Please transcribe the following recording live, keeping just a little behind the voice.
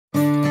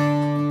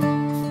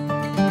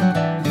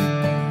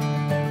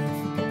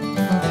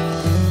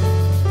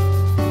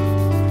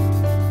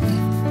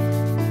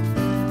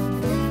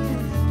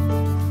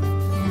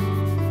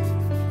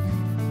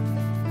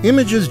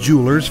Images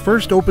Jewelers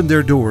first opened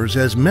their doors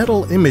as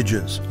Metal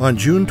Images on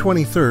June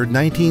 23,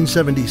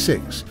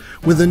 1976,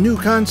 with a new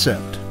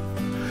concept.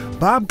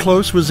 Bob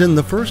Close was in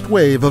the first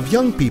wave of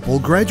young people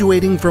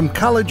graduating from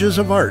colleges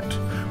of art,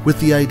 with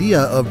the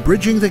idea of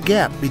bridging the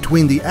gap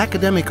between the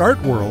academic art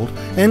world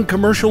and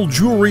commercial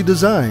jewelry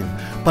design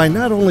by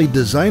not only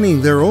designing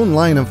their own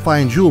line of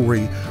fine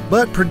jewelry,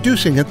 but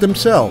producing it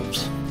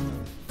themselves.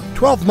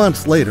 12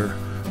 months later,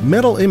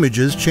 Metal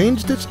Images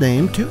changed its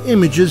name to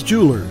Images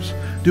Jewelers,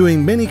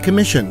 doing many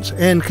commissions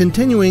and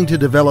continuing to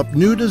develop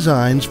new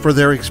designs for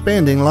their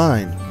expanding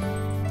line.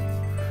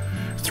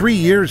 3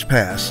 years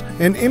pass,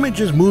 and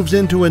Images moves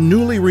into a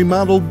newly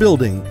remodeled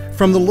building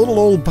from the little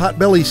old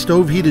potbelly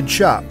stove-heated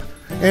shop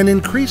and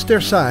increased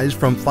their size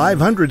from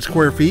 500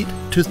 square feet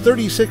to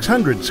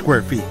 3,600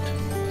 square feet.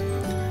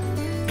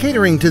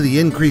 Catering to the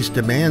increased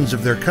demands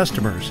of their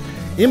customers,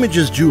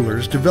 Images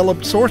Jewelers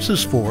developed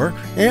sources for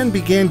and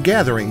began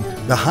gathering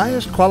the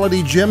highest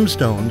quality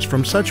gemstones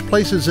from such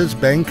places as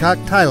Bangkok,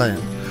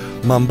 Thailand,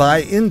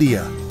 Mumbai,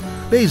 India,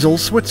 Basel,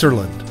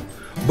 Switzerland,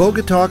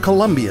 Bogota,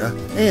 Colombia,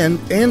 and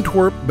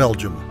Antwerp,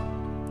 Belgium.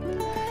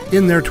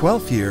 In their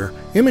 12th year,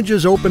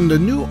 Images opened a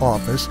new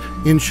office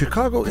in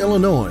Chicago,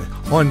 Illinois,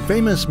 on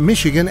famous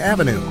Michigan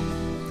Avenue.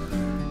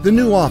 The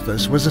new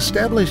office was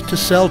established to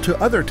sell to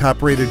other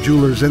top-rated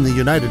jewelers in the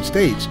United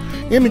States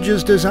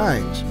Images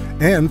designs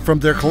and from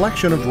their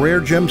collection of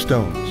rare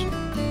gemstones.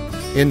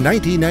 In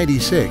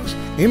 1996,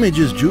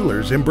 Images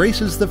Jewelers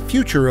embraces the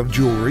future of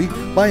jewelry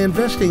by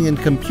investing in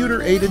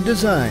computer-aided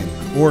design,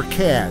 or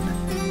CAD.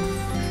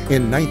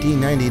 In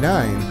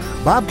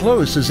 1999, Bob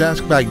Close is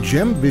asked by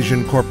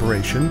GemVision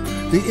Corporation,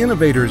 the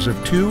innovators of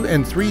 2-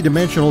 and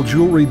 3-dimensional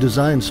jewelry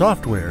design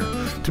software,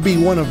 to be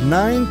one of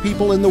 9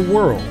 people in the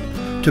world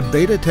to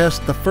beta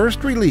test the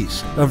first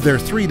release of their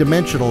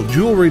 3-dimensional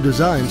jewelry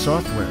design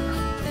software.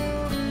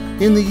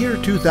 In the year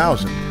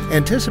 2000,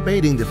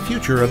 anticipating the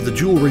future of the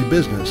jewelry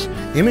business,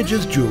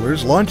 Images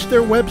Jewelers launched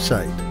their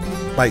website.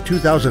 By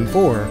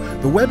 2004,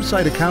 the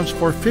website accounts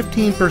for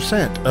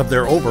 15% of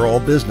their overall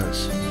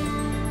business.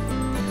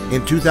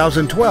 In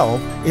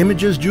 2012,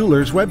 Images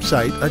Jewelers'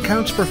 website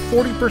accounts for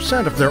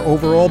 40% of their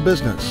overall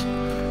business.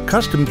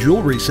 Custom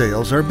jewelry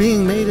sales are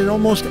being made in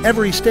almost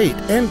every state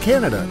and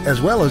Canada,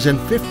 as well as in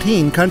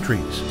 15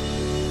 countries.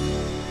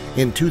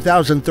 In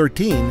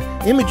 2013,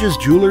 Images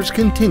Jewelers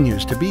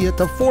continues to be at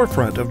the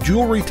forefront of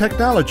jewelry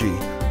technology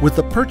with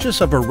the purchase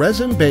of a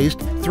resin-based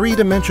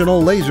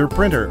 3-dimensional laser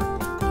printer.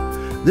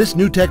 This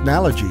new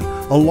technology,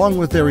 along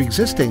with their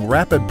existing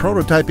rapid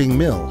prototyping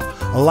mill,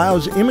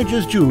 allows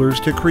Images Jewelers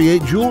to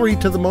create jewelry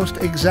to the most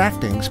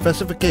exacting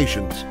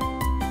specifications.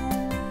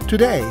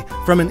 Today,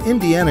 from an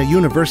Indiana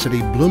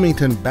University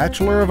Bloomington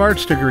Bachelor of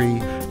Arts degree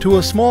to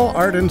a small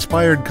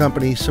art-inspired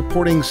company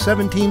supporting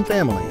 17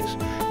 families,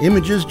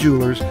 Images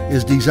Jewelers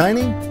is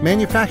designing,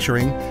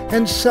 manufacturing,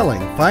 and selling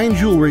fine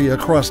jewelry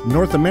across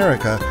North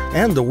America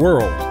and the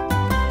world.